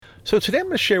So today I'm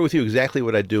going to share with you exactly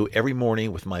what I do every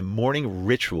morning with my morning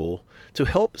ritual to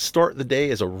help start the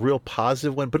day as a real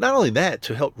positive one, but not only that,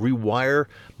 to help rewire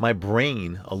my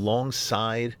brain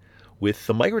alongside with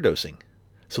the microdosing.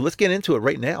 So let's get into it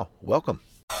right now. Welcome.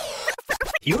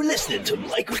 You're listening to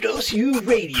Microdose U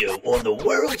Radio on the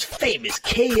world's famous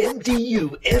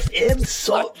KMDU FM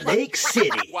Salt Lake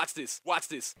City. Watch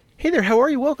this. Hey there, how are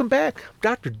you? Welcome back.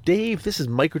 Dr. Dave, this is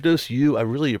Microdose U. I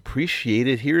really appreciate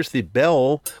it. Here's the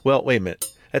bell. Well, wait a minute.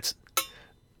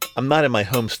 I'm not in my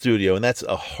home studio, and that's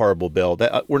a horrible bell.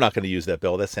 We're not going to use that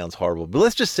bell. That sounds horrible. But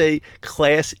let's just say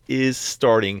class is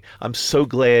starting. I'm so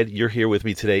glad you're here with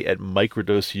me today at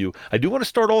Microdose U. I do want to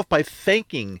start off by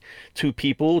thanking two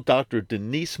people, Dr.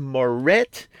 Denise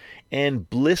Moret and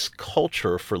Bliss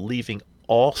Culture, for leaving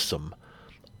awesome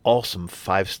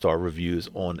 5-star reviews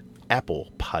on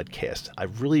Apple Podcasts. I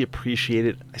really appreciate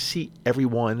it. I see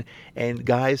everyone. And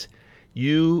guys,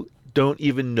 you don't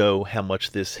even know how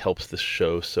much this helps this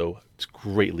show, so it's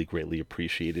greatly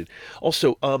appreciated.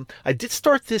 Also, I did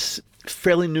start this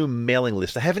fairly new mailing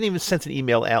list. I haven't even sent an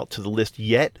email out to the list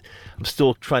yet. I'm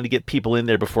still trying to get people in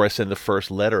there before I send the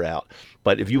first letter out.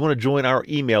 But if you want to join our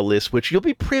email list, which you'll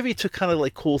be privy to kind of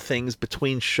like cool things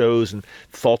between shows and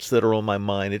thoughts that are on my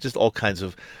mind, it's just all kinds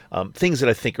of things that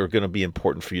I think are going to be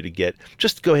important for you to get.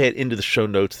 Just go ahead into the show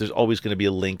notes. There's always going to be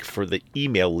a link for the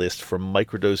email list for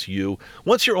Microdose U.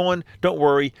 Once you're on, don't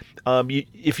worry.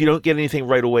 If you don't get anything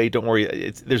right away, don't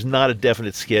worry. There's not a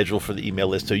definite schedule for the email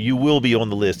list, so you will be on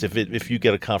the list. If you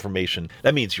get a confirmation,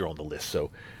 that means you're on the list.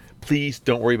 So please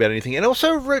don't worry about anything. And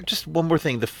also, just one more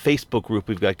thing, the Facebook group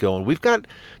we've got going. We've got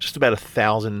just about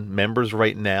 1,000 members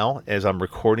right now as I'm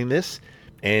recording this.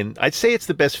 And I'd say it's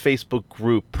the best Facebook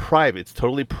group, private. It's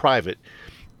totally private,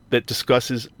 that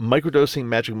discusses microdosing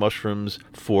magic mushrooms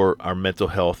for our mental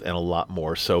health and a lot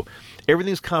more. So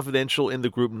everything's confidential in the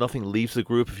group. Nothing leaves the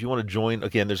group. If you want to join,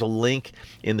 again, there's a link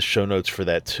in the show notes for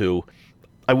that too.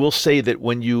 I will say that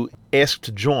when you ask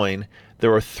to join,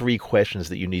 there are 3 questions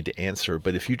that you need to answer.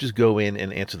 But if you just go in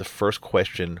and answer the first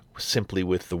question simply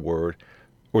with the word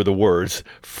or the words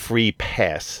free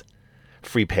pass,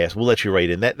 we'll let you right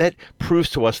in. That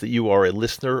proves to us that you are a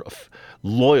listener,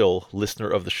 loyal listener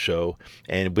of the show,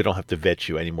 and we don't have to vet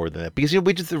you any more than that. Because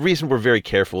the reason we're very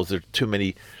careful is there are too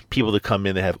many people that come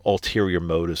in that have ulterior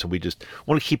motives, and we just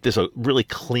want to keep this a really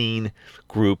clean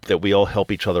group that we all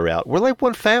help each other out. We're like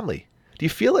one family. Do you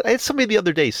feel it? I had somebody the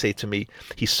other day say to me,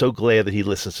 he's so glad that he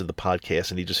listens to the podcast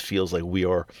and he just feels like we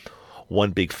are one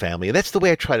big family. And that's the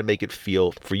way I try to make it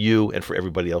feel for you and for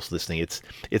everybody else listening.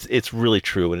 It's really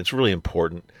true, and it's really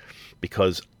important,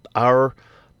 because our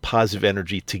positive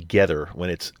energy together, when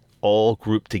it's all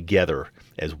grouped together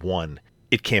as one,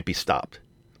 it can't be stopped.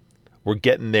 We're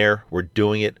getting there. We're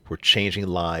doing it. We're changing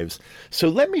lives. So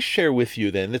let me share with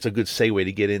you then, that's a good segue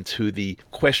to get into the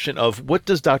question of what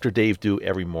does Dr. Dave do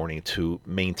every morning to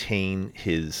maintain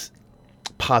his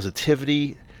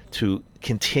positivity, to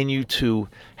continue to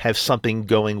have something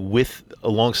going with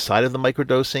alongside of the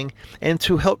microdosing, and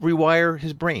to help rewire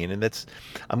his brain. And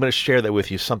I'm going to share that with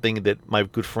you, something that my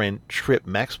good friend Trip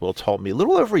Maxwell taught me a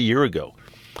little over a year ago.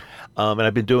 And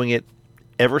I've been doing it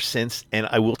ever since, and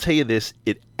I will tell you this,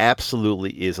 it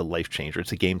absolutely is a life changer.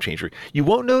 It's a game changer. You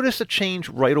won't notice a change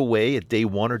right away at day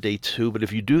 1 or day 2, but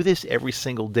if you do this every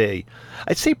single day,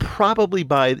 I'd say probably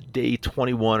by day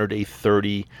 21 or day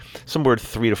 30, somewhere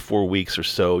 3 to 4 weeks or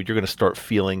so, you're going to start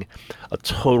feeling a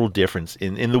total difference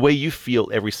in the way you feel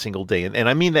every single day. And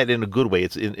I mean that in a good way.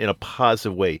 It's in a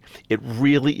positive way. It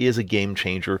really is a game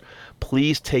changer.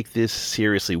 Please take this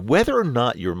seriously, whether or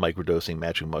not you're microdosing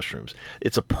magic mushrooms.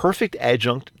 It's a perfect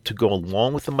adjunct to go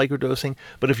along with the microdosing,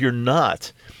 but if you're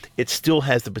not, it still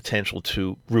has the potential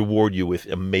to reward you with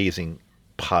amazing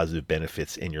positive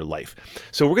benefits in your life.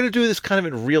 So we're going to do this kind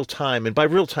of in real time. And by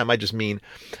real time, I just mean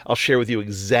I'll share with you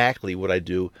exactly what I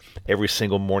do every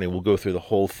single morning. We'll go through the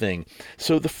whole thing.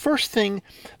 So the first thing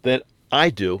that I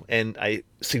do, and I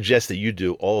suggest that you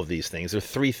do all of these things, there are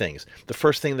 3 things. The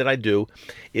first thing that I do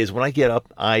is when I get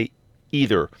up, I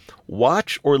either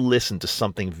watch or listen to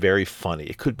something very funny.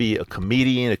 It could be a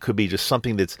comedian. It could be just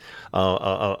something that's,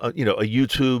 a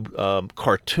YouTube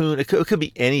cartoon. It could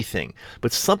be anything,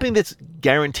 but something that's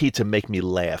guaranteed to make me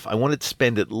laugh. I want to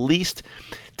spend at least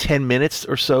 10 minutes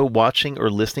or so watching or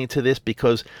listening to this,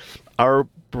 because our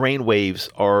brain waves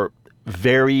are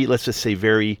very, let's just say,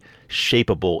 very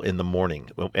shapeable in the morning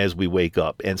as we wake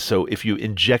up. And so if you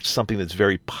inject something that's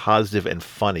very positive and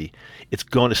funny, it's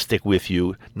going to stick with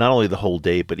you not only the whole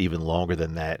day, but even longer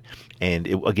than that. And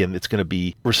again, it's going to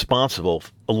be responsible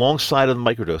alongside of the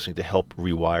microdosing to help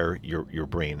rewire your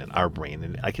brain and our brain.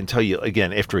 And I can tell you,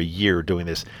 again, after a year doing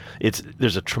this,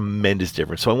 there's a tremendous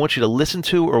difference. So I want you to listen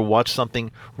to or watch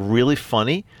something really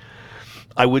funny.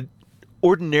 I would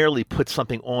ordinarily put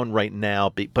something on right now,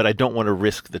 but I don't want to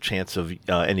risk the chance of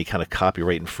any kind of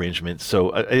copyright infringement. So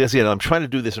again, I'm trying to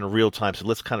do this in real time. So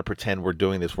let's kind of pretend we're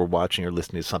doing this. We're watching or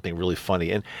listening to something really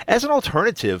funny. And as an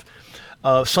alternative,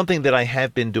 something that I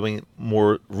have been doing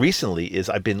more recently is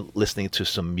I've been listening to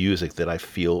some music that I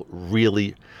feel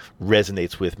really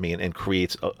resonates with me and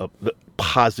creates a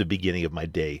positive beginning of my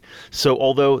day. So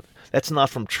although that's not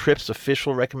from Tripp's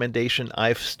official recommendation,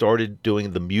 I've started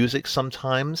doing the music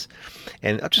sometimes,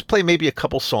 and I'll just play maybe a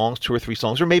couple songs, 2 or 3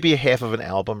 songs, or maybe a half of an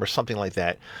album or something like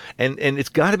that. And it's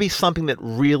got to be something that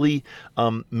really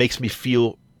makes me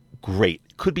feel great.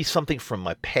 Could be something from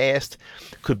my past,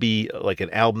 could be like an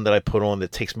album that I put on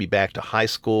that takes me back to high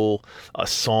school, a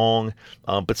song,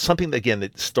 but something again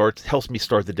that helps me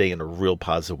start the day in a real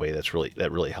positive way.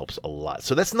 That really helps a lot.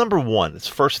 So that's number 1. It's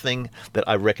the first thing that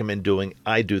I recommend doing.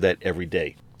 I do that every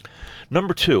day.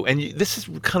 Number 2, and this is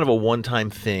kind of a one-time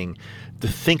thing to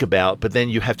think about, but then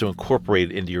you have to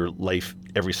incorporate it into your life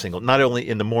not only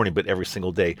in the morning, but every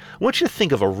single day. I want you to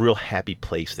think of a real happy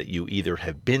place that you either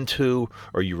have been to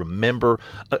or you remember,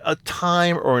 a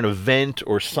time or an event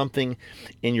or something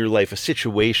in your life, a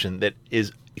situation that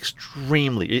is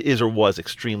or was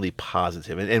extremely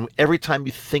positive. And every time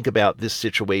you think about this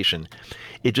situation,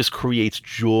 it just creates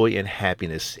joy and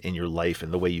happiness in your life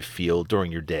and the way you feel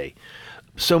during your day.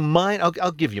 So mine,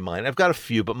 I'll give you mine. I've got a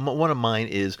few, but one of mine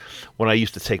is when I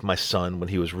used to take my son when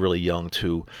he was really young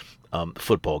to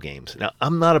football games. Now,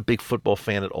 I'm not a big football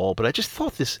fan at all, but I just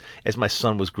thought this, as my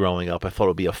son was growing up, I thought it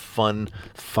would be a fun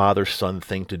father-son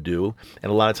thing to do.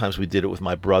 And a lot of times we did it with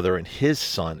my brother and his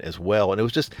son as well. And it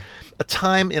was just a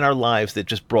time in our lives that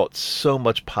just brought so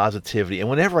much positivity. And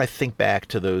whenever I think back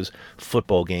to those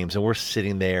football games and we're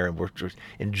sitting there and we're just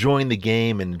enjoying the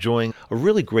game and enjoying a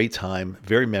really great time,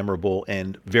 very memorable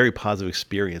and very positive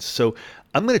experience. So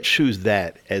I'm going to choose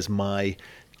that as my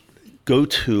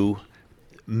go-to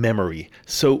memory.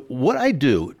 So what I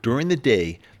do during the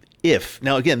day,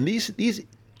 now again, these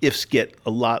ifs get a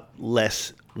lot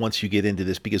less once you get into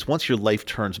this, because once your life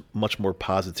turns much more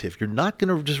positive, you're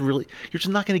just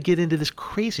not going to get into this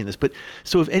craziness. But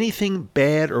so if anything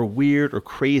bad or weird or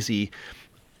crazy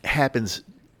happens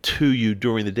to you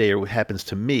during the day, or what happens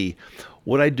to me,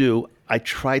 what I do, I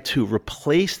try to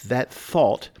replace that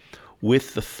thought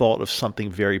with the thought of something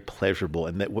very pleasurable.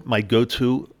 And that what my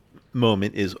go-to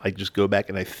moment is, I just go back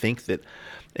and I think that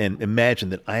and imagine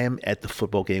that I am at the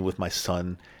football game with my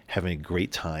son having a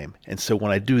great time. And so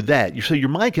when I do that, so your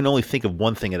mind can only think of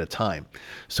one thing at a time.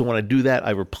 So when I do that,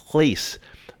 I replace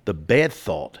the bad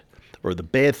thought or the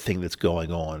bad thing that's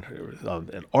going on,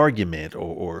 an argument,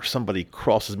 or somebody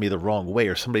crosses me the wrong way,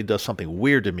 or somebody does something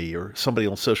weird to me, or somebody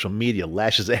on social media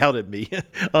lashes out at me.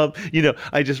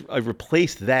 I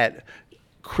replace that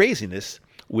craziness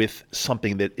with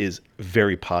something that is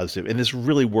very positive. And this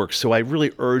really works. So I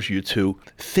really urge you to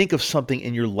think of something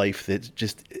in your life that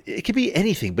it could be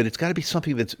anything, but it's got to be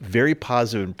something that's very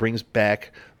positive and brings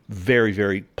back very,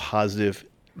 very positive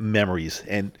memories.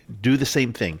 And do the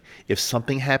same thing. If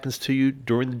something happens to you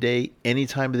during the day, any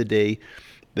time of the day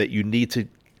that you need to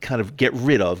kind of get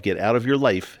out of your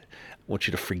life, I want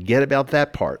you to forget about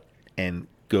that part and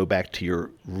go back to your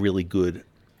really good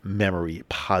memory,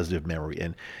 positive memory.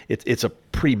 And it's a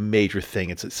pretty major thing.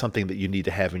 It's something that you need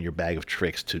to have in your bag of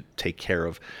tricks to take care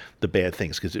of the bad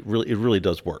things, because it really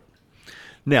does work.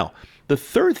 Now, the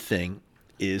third thing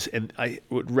is, and I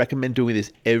would recommend doing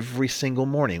this every single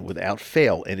morning without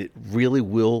fail, and it really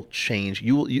will change.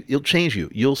 It'll change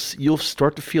you. You'll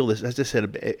start to feel this, as I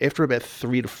said, after about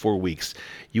 3 to 4 weeks,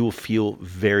 you will feel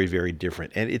very, very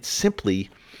different. And it's simply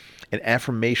an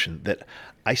affirmation that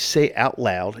I say out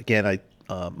loud. Again,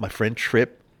 my friend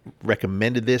Tripp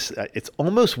recommended this. It's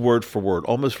almost word for word,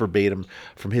 almost verbatim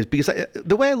from his, because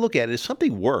the way I look at it is,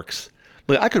 something works.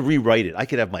 Like, I could rewrite it. I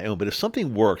could have my own. But if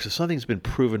something works, if something's been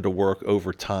proven to work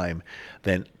over time,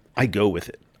 then I go with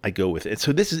it. And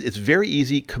so it's very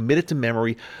easy. Commit it to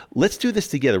memory. Let's do this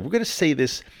together. We're going to say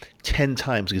this 10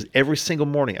 times, because every single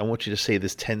morning I want you to say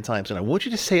this 10 times, and I want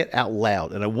you to say it out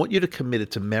loud, and I want you to commit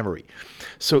it to memory.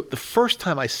 So the first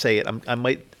time I say it, I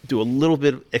might do a little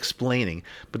bit of explaining,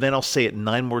 but then I'll say it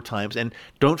 9 more times. And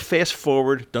don't fast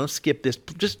forward, don't skip this.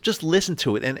 Just listen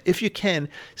to it, and if you can,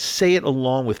 say it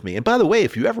along with me. And by the way,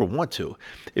 if you ever want to,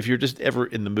 if you're just ever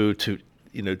in the mood to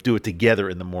do it together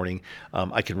in the morning,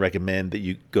 I can recommend that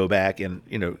you go back and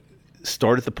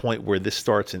start at the point where this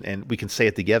starts, and we can say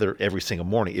it together every single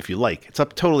morning if you like. It's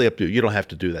totally up to you. You don't have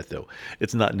to do that, though.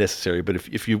 It's not necessary. But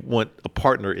if you want a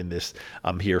partner in this,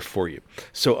 I'm here for you.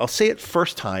 So I'll say it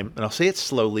first time, and I'll say it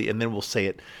slowly, and then we'll say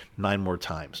it 9 more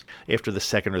times. After the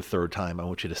second or third time, I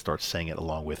want you to start saying it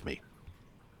along with me.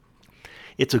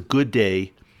 It's a good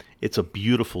day. It's a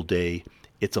beautiful day.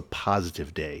 It's a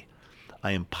positive day.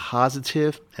 I am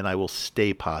positive, and I will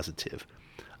stay positive.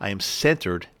 I am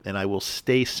centered, and I will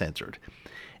stay centered.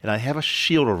 And I have a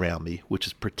shield around me, which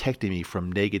is protecting me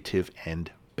from negative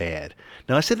and bad.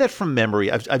 Now, I said that from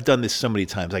memory. I've done this so many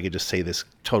times, I could just say this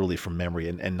totally from memory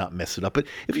and not mess it up. But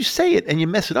if you say it and you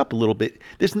mess it up a little bit,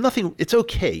 there's nothing, it's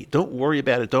okay. Don't worry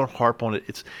about it. Don't harp on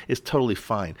it. It's totally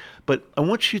fine. But I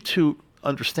want you to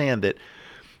understand that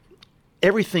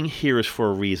everything here is for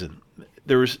a reason.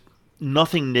 There's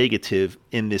nothing negative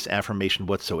in this affirmation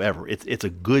whatsoever. It's a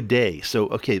good day. So,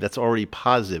 okay, that's already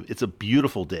positive. It's a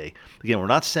beautiful day. Again, we're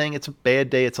not saying it's a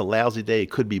bad day, it's a lousy day, it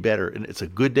could be better. And it's a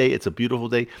good day, it's a beautiful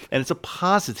day, and it's a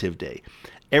positive day.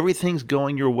 Everything's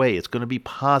going your way. It's going to be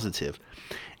positive.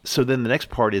 So then the next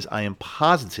part is I am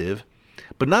positive,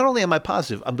 but not only am I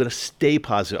positive, I'm going to stay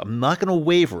positive. I'm not going to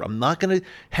waver. I'm not going to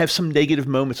have some negative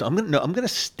moments. I'm going to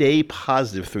stay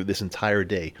positive through this entire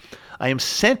day. I am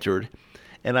centered,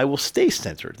 and I will stay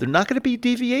centered. There are not going to be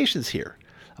deviations here.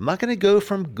 I'm not going to go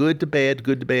from good to bad,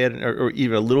 or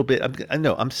even a little bit.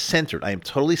 I'm centered. I am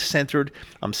totally centered.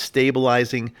 I'm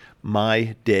stabilizing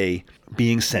my day,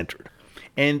 being centered.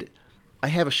 And I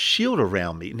have a shield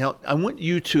around me. Now, I want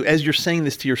you to, as you're saying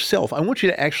this to yourself, I want you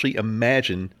to actually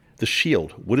imagine the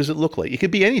shield. What does it look like? It could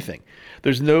be anything.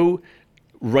 There's no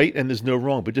right and there's no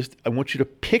wrong, but just I want you to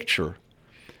picture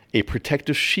a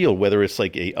protective shield, whether it's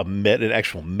like an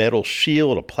actual metal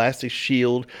shield, a plastic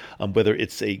shield, whether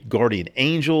it's a guardian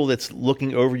angel that's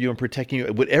looking over you and protecting you,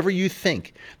 whatever you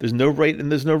think. There's no right and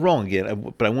there's no wrong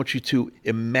again, but I want you to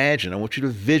imagine, I want you to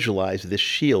visualize this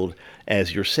shield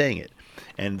as you're saying it.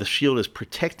 And the shield is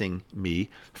protecting me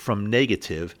from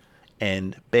negative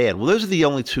and bad. Well, those are the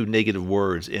only 2 negative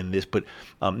words in this, but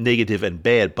negative and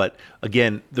bad. But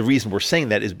again, the reason we're saying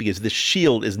that is because this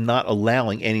shield is not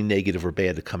allowing any negative or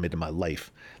bad to come into my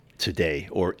life today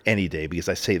or any day, because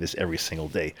I say this every single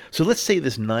day. So let's say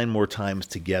this 9 more times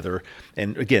together.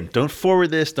 And again, don't forward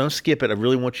this, don't skip it. I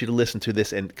really want you to listen to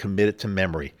this and commit it to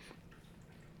memory.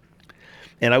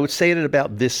 And I would say it at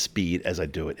about this speed as I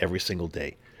do it every single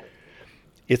day.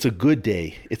 It's a good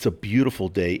day. It's a beautiful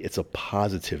day. It's a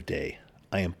positive day.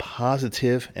 I am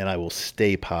positive, and I will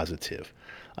stay positive.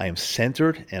 I am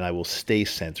centered, and I will stay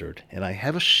centered. And I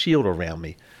have a shield around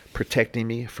me, protecting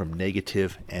me from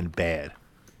negative and bad.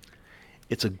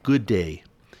 It's a good day.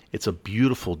 It's a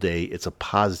beautiful day. It's a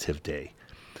positive day.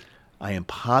 I am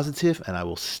positive, and I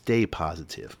will stay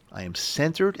positive. I am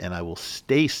centered, and I will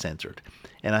stay centered.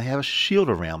 And I have a shield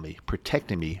around me,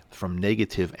 protecting me from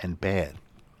negative and bad.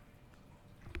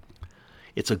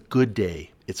 It's a good day.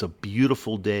 It's a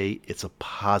beautiful day. It's a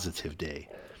positive day.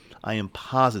 I am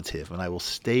positive, and I will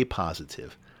stay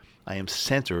positive. I am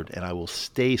centered, and I will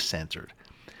stay centered.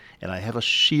 And I have a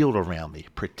shield around me,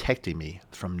 protecting me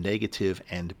from negative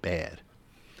and bad.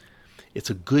 It's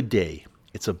a good day.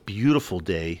 It's a beautiful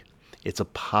day. It's a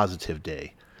positive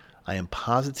day. I am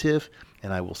positive,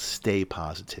 and I will stay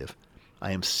positive.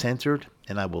 I am centered,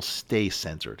 and I will stay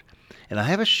centered. And I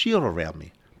have a shield around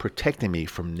me, protecting me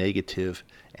from negative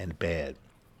and bad.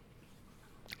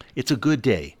 It's a good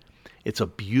day. It's a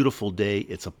beautiful day.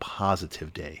 It's a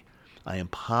positive day. I am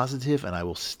positive, and I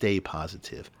will stay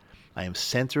positive. I am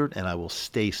centered, and I will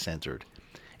stay centered.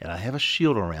 And I have a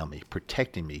shield around me,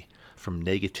 protecting me from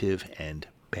negative and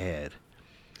bad.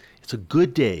 It's a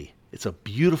good day. It's a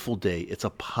beautiful day. It's a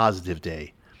positive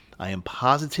day. I am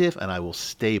positive, and I will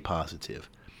stay positive.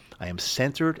 I am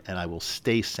centered, and I will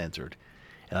stay centered.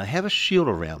 And I have a shield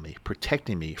around me,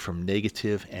 protecting me from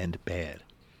negative and bad.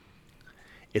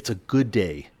 It's a good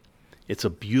day. It's a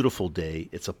beautiful day.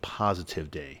 It's a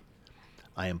positive day.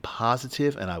 I am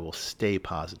positive, and I will stay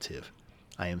positive.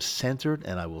 I am centered,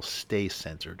 and I will stay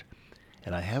centered.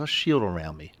 And I have a shield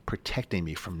around me, protecting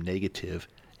me from negative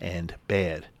and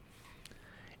bad.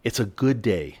 It's a good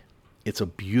day. It's a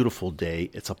beautiful day.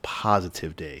 It's a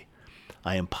positive day.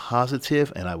 I am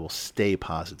positive, and I will stay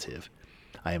positive.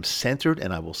 I am centered,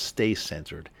 and I will stay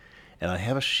centered. And I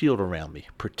have a shield around me,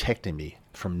 protecting me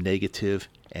from negative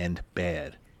and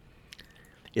bad.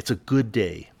 It's a good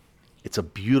day. It's a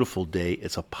beautiful day.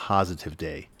 It's a positive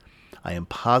day. I am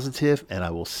positive and I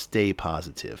will stay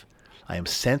positive. I am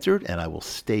centered and I will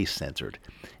stay centered.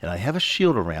 And I have a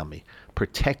shield around me,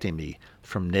 protecting me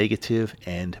from negative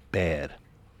and bad.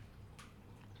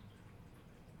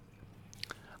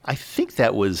 I think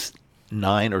that was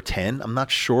 9 or 10. I'm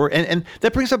not sure. And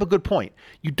that brings up a good point.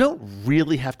 You don't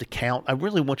really have to count. I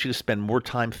really want you to spend more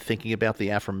time thinking about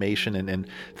the affirmation and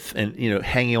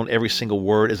hanging on every single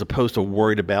word, as opposed to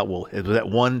worried about, well, is that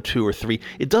 1, 2, or 3?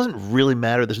 It doesn't really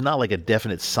matter. There's not like a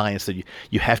definite science that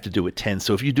you have to do it 10.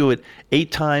 So if you do it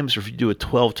 8 times, or if you do it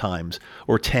 12 times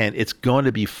or 10, it's going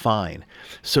to be fine.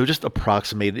 So just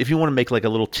approximate it. If you want to make like a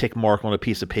little tick mark on a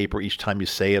piece of paper each time you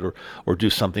say it, or do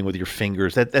something with your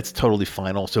fingers, that's totally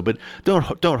fine also. But don't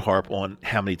harp on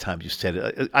how many times you said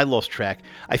it. I lost track.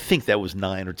 I think that was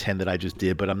 9 or 10 that I just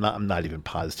did, but I'm not even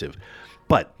positive.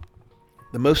 But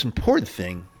the most important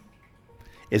thing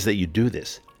is that you do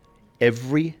this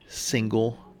every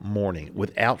single morning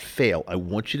without fail. I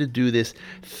want you to do this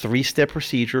 3-step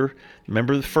procedure.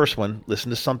 Remember the first one: listen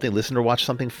to something, listen or watch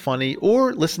something funny,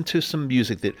 or listen to some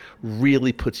music that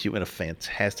really puts you in a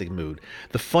fantastic mood.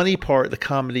 The funny part, the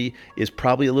comedy, is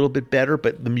probably a little bit better,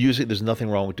 but the music, there's nothing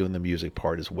wrong with doing the music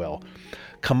part as well.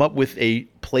 Come up with a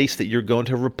place that you're going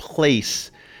to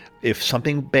replace if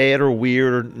something bad or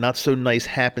weird or not so nice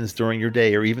happens during your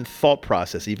day, or even thought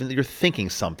process, even you're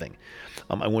thinking something.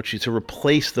 I want you to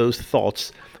replace those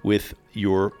thoughts with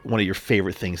one of your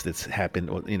favorite things that's happened,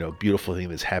 or beautiful thing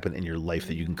that's happened in your life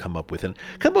that you can come up with. And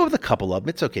come up with a couple of them.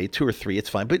 It's okay, 2 or 3, it's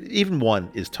fine. But even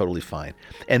 1 is totally fine.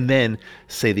 And then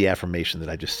say the affirmation that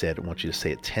I just said. I want you to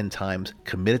say it 10 times.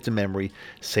 Commit it to memory.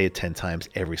 Say it 10 times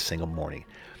every single morning.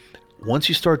 Once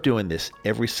you start doing this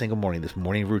every single morning, this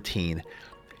morning routine,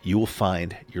 you will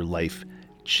find your life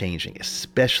changing,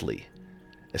 especially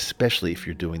if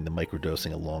you're doing the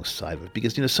microdosing alongside of it.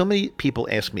 Because, so many people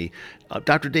ask me,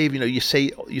 Dr. Dave, you say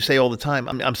all the time,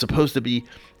 I'm supposed to be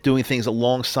doing things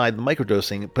alongside the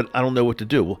microdosing, but I don't know what to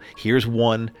do. Well, here's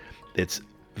one that's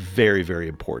very, very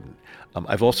important.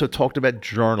 I've also talked about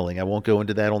journaling. I won't go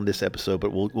into that on this episode,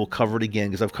 but we'll cover it again,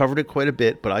 because I've covered it quite a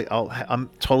bit, but I'm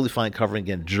totally fine covering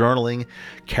again. Journaling,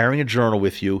 carrying a journal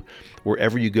with you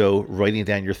wherever you go, writing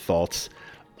down your thoughts,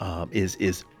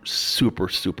 is super,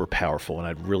 super powerful, and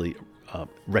I'd really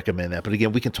recommend that. But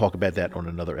again, we can talk about that on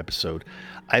another episode.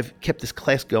 I've kept this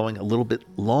class going a little bit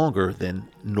longer than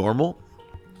normal,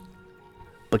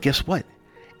 but guess what?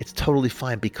 It's totally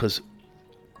fine, because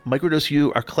Microdose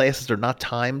U, our classes are not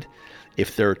timed.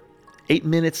 If they're 8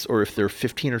 minutes or if they're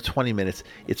 15 or 20 minutes,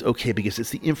 it's okay, because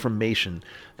it's the information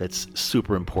that's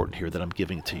super important here that I'm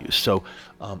giving to you. So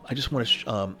I just want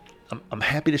to, I'm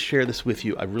happy to share this with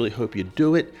you. I really hope you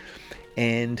do it.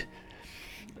 And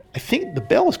I think the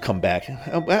bell has come back.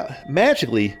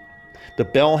 Magically, the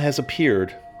bell has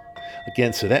appeared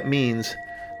again. So that means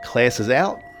class is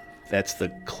out. That's the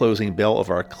closing bell of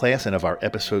our class and of our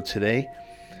episode today.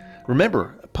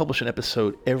 Remember, I publish an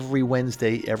episode every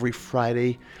Wednesday, every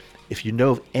Friday. If you know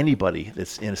of anybody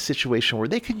that's in a situation where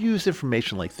they could use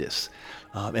information like this,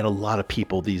 and a lot of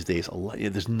people these days,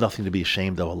 there's nothing to be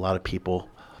ashamed of. A lot of people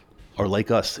are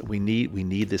like us. We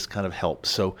need this kind of help.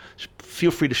 So feel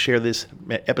free to share this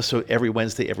episode every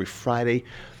Wednesday, every Friday.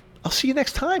 I'll see you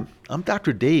next time. I'm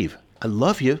Dr. Dave. I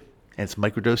love you, and it's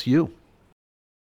Microdose U.